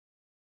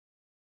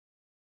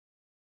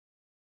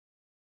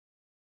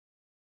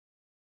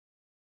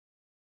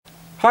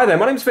Hi there,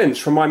 my name's Vince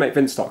from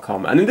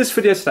mymatevince.com, and in this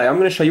video today I'm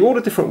going to show you all the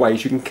different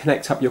ways you can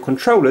connect up your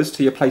controllers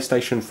to your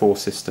PlayStation 4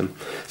 system.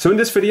 So in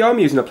this video I'm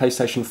using a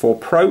PlayStation 4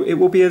 Pro. It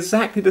will be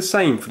exactly the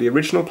same for the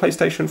original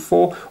PlayStation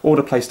 4 or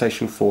the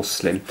PlayStation 4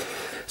 Slim.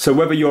 So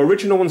whether your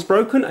original one's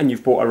broken and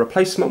you've bought a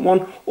replacement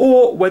one,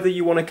 or whether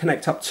you want to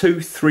connect up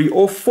 2, 3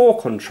 or 4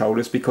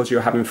 controllers because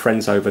you're having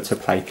friends over to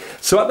play.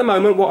 So at the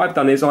moment what I've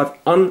done is I've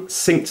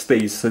unsynced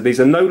these, so these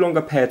are no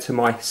longer paired to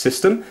my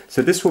system.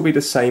 So this will be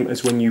the same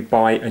as when you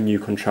buy a new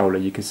controller.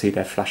 You can see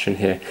they're flashing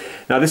here.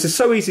 Now this is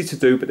so easy to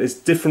do, but there's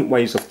different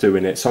ways of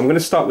doing it. So I'm going to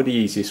start with the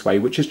easiest way,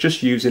 which is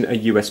just using a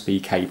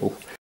USB cable.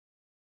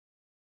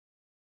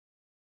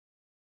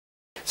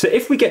 So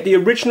if we get the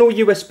original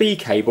USB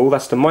cable,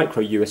 that's the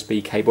micro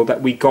USB cable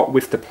that we got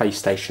with the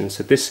PlayStation.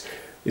 So this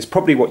is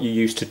probably what you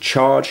use to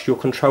charge your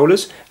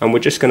controllers, and we're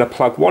just going to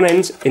plug one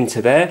end into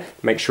there,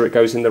 make sure it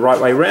goes in the right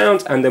way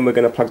round, and then we're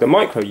going to plug the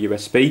micro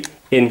USB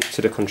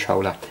into the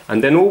controller.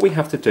 And then all we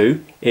have to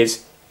do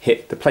is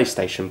hit the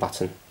PlayStation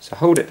button. So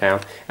hold it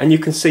down and you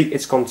can see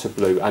it's gone to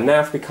blue. And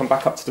now if we come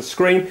back up to the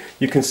screen,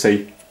 you can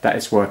see that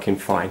it's working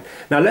fine.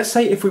 Now let's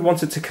say if we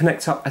wanted to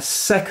connect up a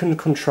second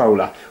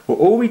controller. Well,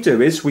 all we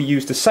do is we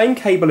use the same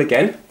cable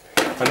again,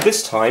 and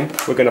this time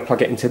we're going to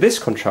plug it into this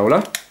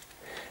controller.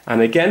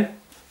 And again,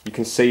 you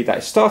can see that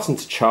it's starting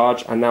to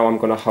charge, and now I'm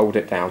going to hold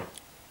it down.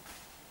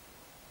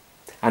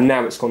 And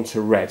now it's gone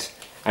to red.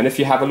 And if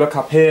you have a look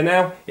up here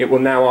now, it will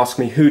now ask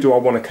me who do I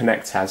want to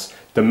connect as.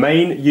 The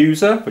main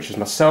user, which is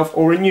myself,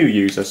 or a new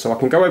user. So I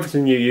can go over to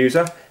new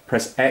user,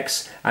 press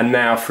X, and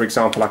now, for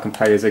example, I can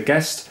play as a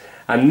guest.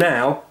 And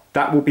now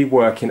that will be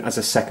working as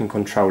a second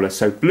controller.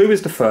 So blue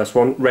is the first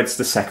one, red's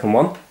the second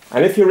one.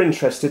 And if you're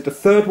interested, the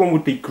third one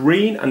would be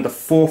green and the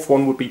fourth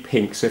one would be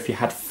pink. So if you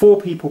had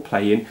 4 people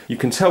playing, you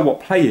can tell what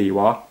player you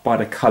are by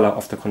the colour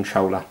of the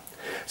controller.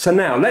 So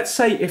now, let's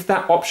say if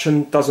that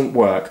option doesn't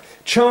work,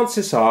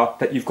 chances are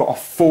that you've got a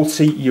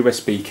faulty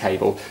USB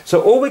cable.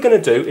 So all we're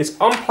going to do is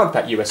unplug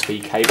that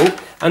USB cable,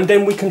 and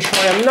then we can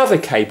try another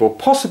cable,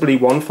 possibly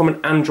one from an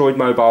Android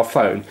mobile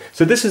phone.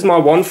 So this is my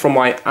one from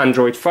my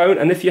Android phone,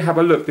 and if you have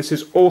a look, this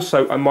is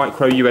also a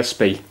micro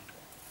USB.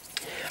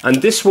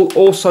 And this will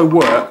also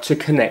work to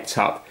connect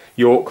up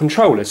your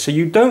controllers. So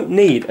you don't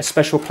need a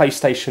special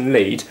PlayStation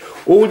lead.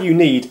 All you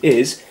need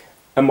is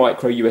a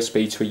micro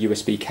USB to a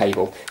USB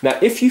cable. Now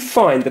if you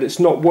find that it's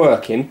not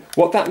working,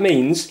 what that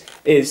means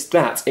is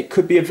that it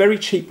could be a very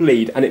cheap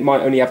lead and it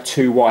might only have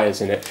 2 wires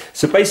in it.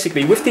 So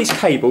basically with these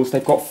cables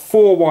they've got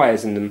 4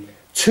 wires in them.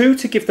 2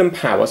 to give them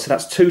power, so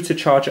that's 2 to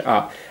charge it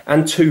up,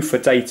 and 2 for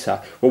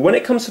data. Well, when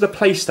it comes to the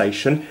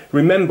PlayStation,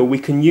 remember we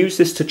can use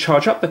this to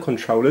charge up the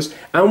controllers,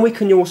 and we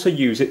can also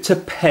use it to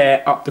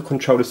pair up the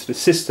controllers to the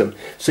system.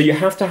 So you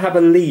have to have a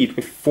lead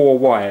with 4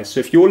 wires. So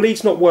if your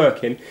lead's not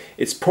working,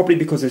 it's probably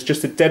because it's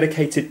just a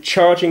dedicated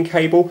charging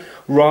cable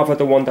rather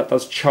than one that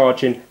does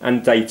charging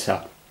and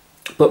data.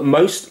 But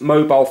most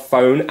mobile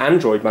phone,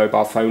 Android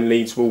mobile phone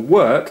leads will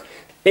work.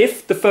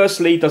 If the first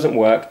lead doesn't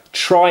work,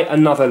 try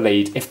another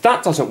lead. If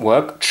that doesn't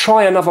work,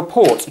 try another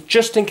port,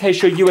 just in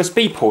case your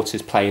USB port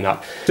is playing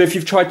up. So if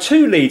you've tried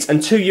 2 leads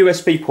and 2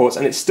 USB ports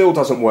and it still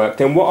doesn't work,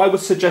 then what I would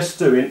suggest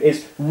doing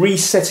is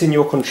resetting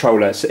your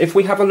controller. So if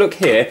we have a look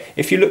here,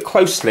 if you look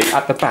closely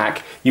at the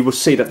back, you will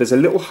see that there's a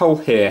little hole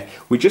here.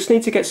 We just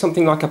need to get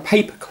something like a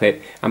paper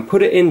clip and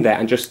put it in there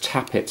and just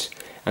tap it.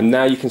 And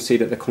now you can see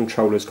that the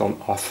controller's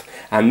gone off.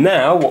 And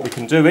now what we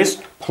can do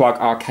is plug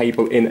our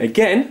cable in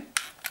again,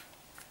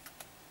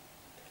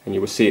 and you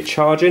will see it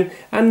charging,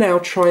 and now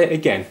try it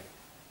again.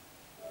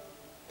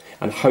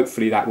 And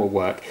hopefully that will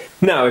work.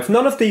 Now, if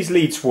none of these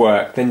leads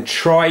work, then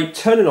try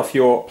turning off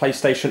your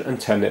PlayStation and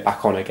turning it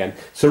back on again.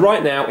 So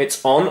right now it's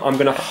on. I'm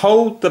going to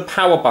hold the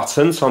power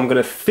button, so I'm going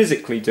to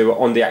physically do it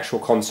on the actual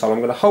console. I'm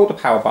going to hold the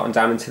power button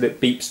down until it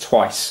beeps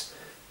twice.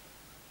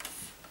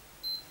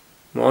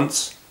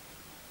 Once.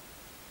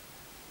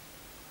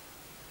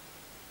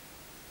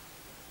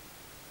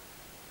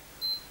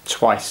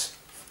 Twice.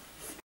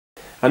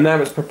 And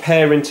now it's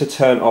preparing to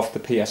turn off the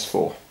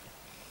PS4.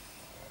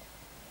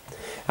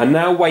 And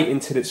now wait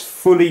until it's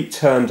fully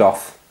turned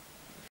off.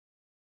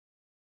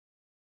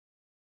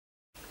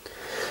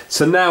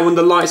 So now when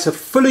the lights have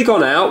fully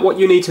gone out, what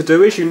you need to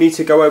do is you need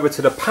to go over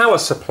to the power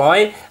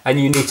supply and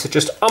you need to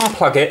just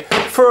unplug it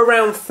for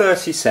around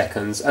 30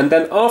 seconds. And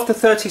then after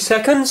 30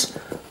 seconds,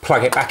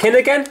 plug it back in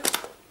again.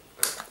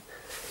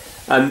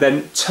 And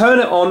then turn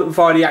it on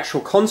via the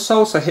actual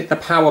console, so hit the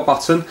power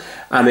button,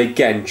 and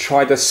again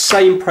try the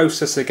same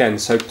process again.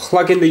 So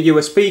plug in the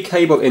USB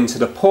cable into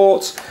the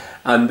port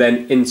and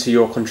then into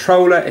your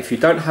controller. If you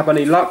don't have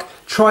any luck,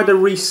 try the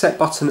reset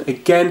button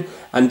again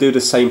and do the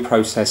same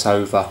process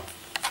over.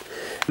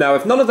 Now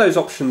if none of those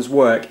options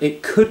work,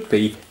 it could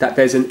be that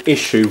there's an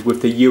issue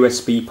with the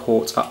USB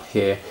port up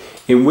here,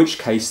 in which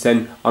case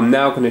then I'm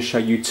now going to show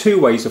you 2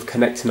 ways of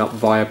connecting up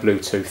via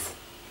Bluetooth.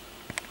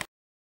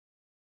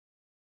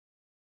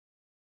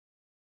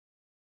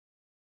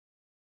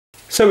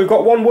 So we've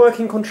got one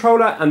working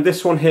controller and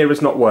this one here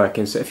is not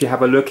working. So if you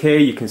have a look here,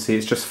 you can see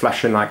it's just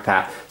flashing like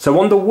that. So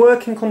on the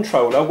working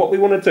controller, what we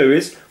want to do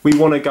is we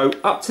want to go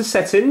up to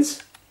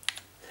settings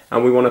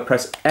and we want to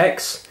press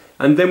X,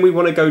 and then we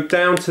want to go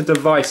down to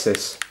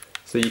devices.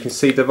 So you can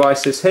see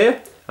devices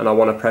here, and I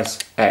want to press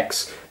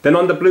X. Then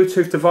under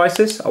Bluetooth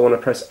devices, I want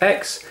to press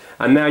X,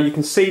 and now you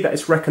can see that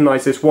it's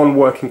recognised this one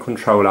working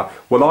controller.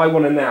 Well, I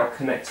want to now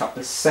connect up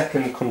the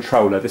second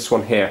controller, this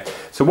one here.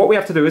 So what we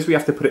have to do is we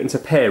have to put it into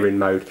pairing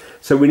mode.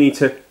 So we need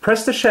to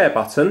press the share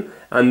button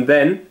and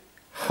then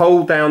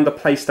hold down the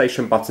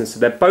PlayStation button. So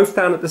they're both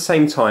down at the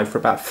same time for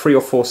about 3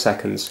 or 4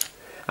 seconds.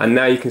 And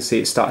now you can see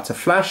it started to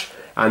flash,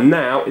 and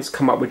now it's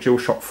come up with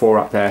DualShock 4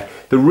 up there.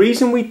 The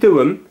reason we do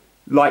them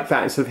like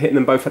that instead of hitting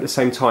them both at the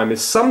same time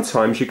is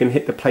sometimes you can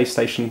hit the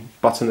PlayStation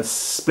button a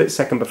split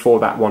second before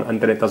that one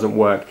and then it doesn't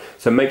work.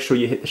 So make sure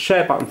you hit the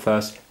share button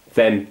first,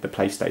 then the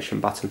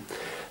PlayStation button.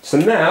 So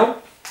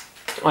now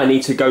I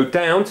need to go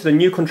down to the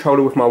new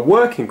controller with my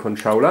working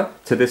controller,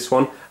 to this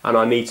one, and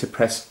I need to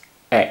press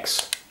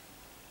X.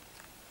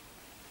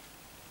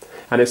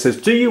 And it says,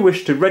 do you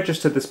wish to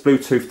register this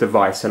Bluetooth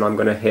device? And I'm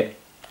going to hit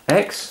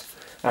X.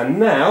 And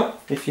now,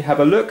 if you have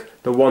a look,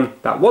 the one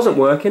that wasn't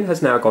working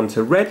has now gone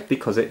to red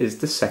because it is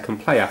the second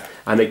player.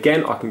 And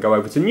again, I can go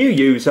over to new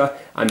user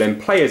and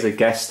then play as a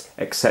guest,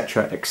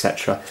 etc,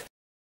 etc.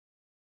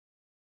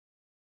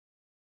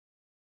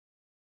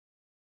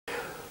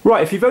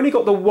 Right, if you've only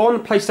got the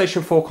one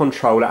PlayStation 4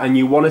 controller and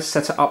you want to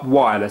set it up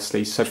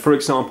wirelessly, so for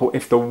example,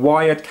 if the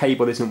wired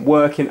cable isn't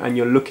working and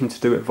you're looking to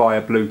do it via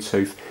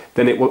Bluetooth,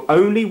 then it will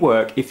only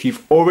work if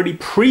you've already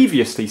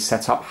previously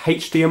set up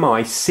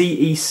HDMI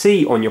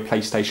CEC on your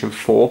PlayStation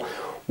 4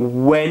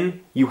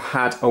 when you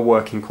had a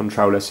working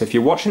controller. So if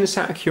you're watching this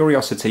out of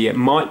curiosity, it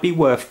might be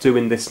worth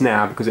doing this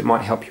now because it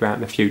might help you out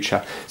in the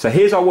future. So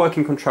here's our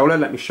working controller.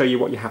 Let me show you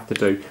what you have to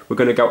do. We're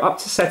going to go up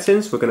to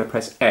settings, we're going to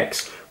press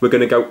X. We're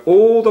going to go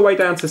all the way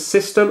down to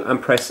system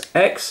and press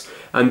X,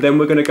 and then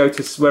we're going to go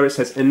to where it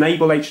says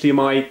enable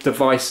HDMI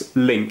device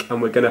link,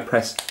 and we're going to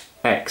press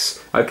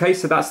X. Okay,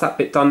 so that's that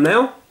bit done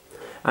now.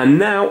 And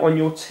now on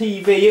your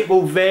TV, it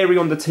will vary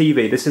on the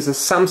TV. This is a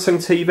Samsung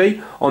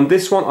TV. On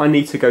this one, I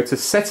need to go to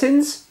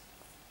settings.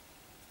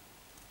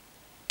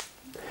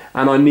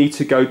 And I need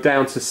to go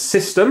down to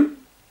system.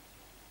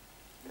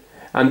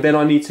 And then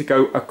I need to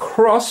go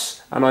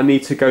across and I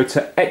need to go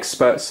to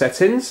expert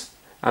settings.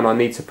 And I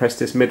need to press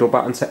this middle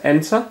button to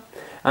enter.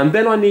 And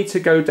then I need to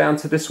go down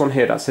to this one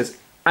here that says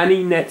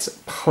AnyNet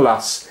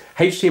Plus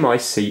HDMI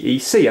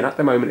CEC. And at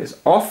the moment it's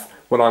off.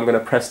 Well, I'm going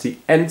to press the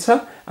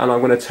enter and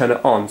I'm going to turn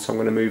it on. So I'm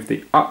going to move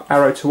the up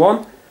arrow to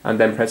on and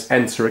then press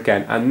enter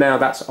again. And now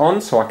that's on,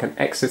 so I can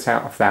exit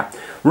out of that.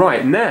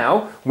 Right,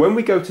 now, when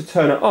we go to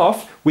turn it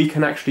off, we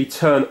can actually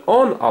turn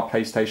on our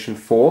PlayStation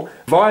 4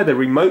 via the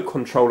remote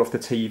control of the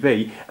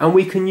TV, and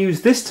we can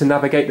use this to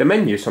navigate the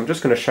menu. So I'm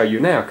just going to show you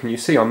now. Can you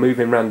see I'm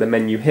moving around the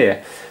menu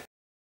here?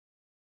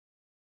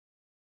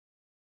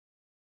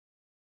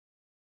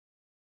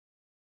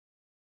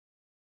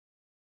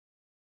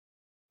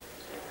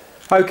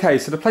 Okay,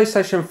 so the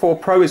PlayStation 4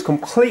 Pro is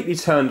completely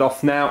turned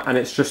off now and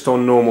it's just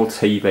on normal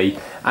TV.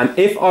 And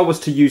if I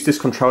was to use this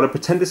controller,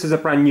 pretend this is a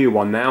brand new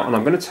one now, and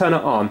I'm going to turn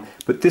it on,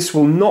 but this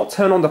will not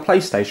turn on the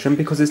PlayStation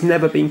because it's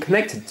never been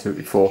connected to it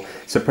before.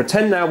 So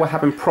pretend now we're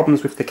having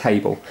problems with the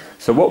cable.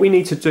 So what we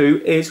need to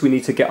do is we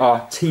need to get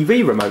our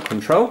TV remote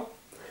control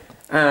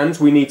and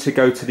we need to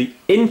go to the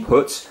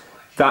input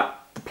that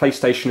the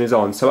PlayStation is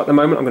on. So at the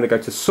moment I'm going to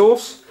go to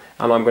source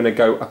and I'm going to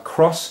go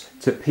across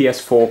to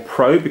PS4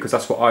 Pro because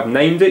that's what I've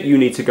named it. You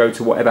need to go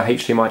to whatever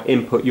HDMI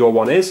input your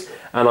one is,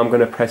 and I'm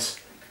going to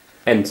press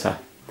enter.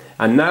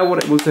 And now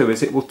what it will do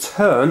is it will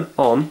turn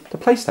on the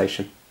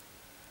PlayStation.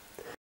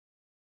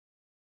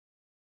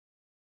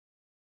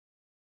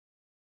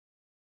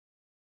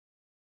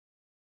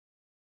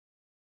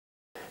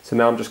 So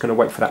now I'm just going to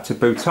wait for that to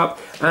boot up,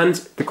 and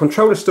the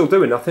controller's still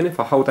doing nothing. If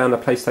I hold down the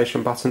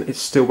PlayStation button, it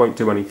still won't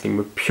do anything.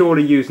 We're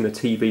purely using the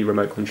TV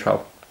remote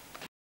control.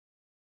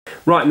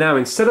 Right, now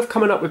instead of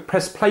coming up with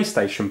press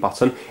PlayStation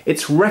button,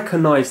 it's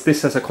recognised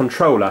this as a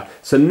controller.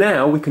 So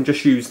now we can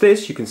just use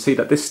this. You can see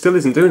that this still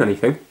isn't doing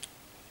anything.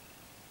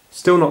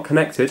 Still not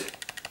connected.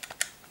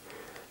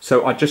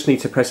 So I just need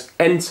to press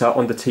enter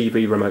on the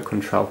TV remote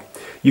control.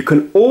 You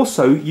can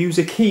also use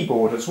a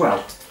keyboard as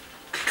well.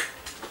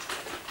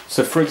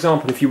 So for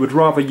example, if you would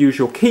rather use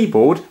your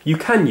keyboard, you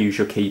can use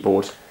your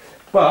keyboard.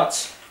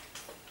 But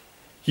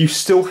you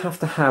still have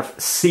to have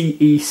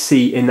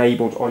CEC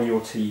enabled on your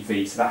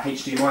TV, so that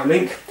HDMI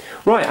link.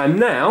 Right, and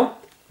now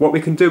what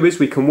we can do is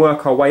we can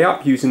work our way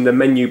up using the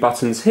menu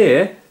buttons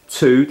here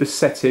to the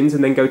settings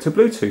and then go to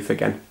Bluetooth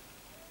again.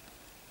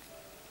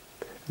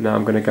 Now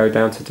I'm going to go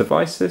down to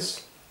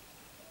devices,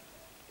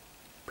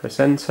 press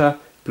enter,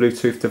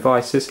 Bluetooth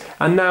devices,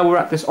 and now we're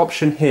at this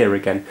option here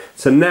again.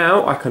 So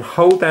now I can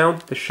hold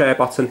down the share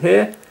button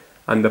here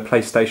and the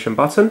PlayStation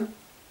button,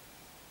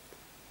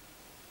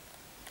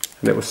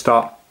 and it will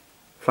start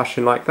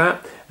flashing like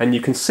that, and you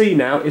can see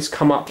now it's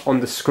come up on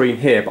the screen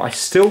here, but I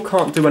still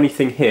can't do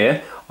anything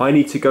here. I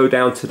need to go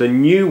down to the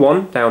new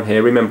one down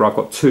here. Remember, I've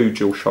got 2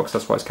 DualShocks,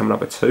 that's why it's coming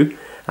up with 2,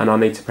 and I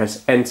need to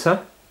press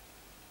enter,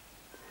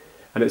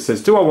 and it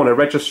says do I want to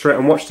register it,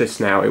 and watch this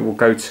now, it will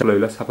go to blue.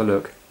 Let's have a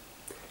look.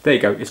 There you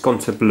go, it's gone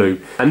to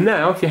blue. And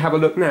now, if you have a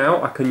look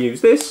now, I can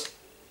use this.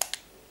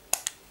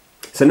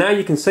 So now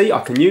you can see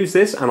I can use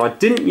this, and I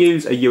didn't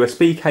use a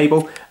USB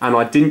cable, and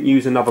I didn't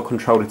use another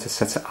controller to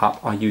set it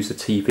up. I used a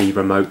TV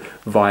remote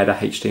via the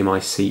HDMI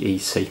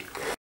CEC.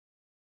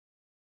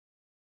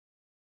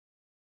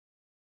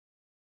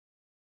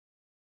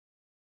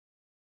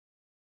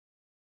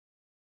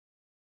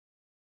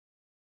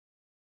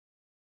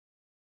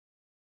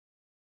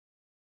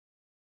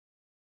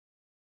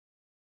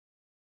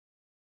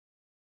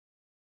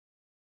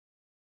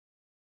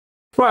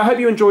 Right, I hope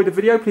you enjoyed the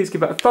video. Please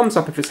give it a thumbs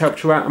up if it's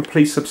helped you out, and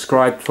please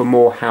subscribe for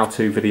more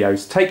how-to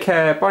videos. Take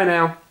care, bye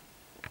now.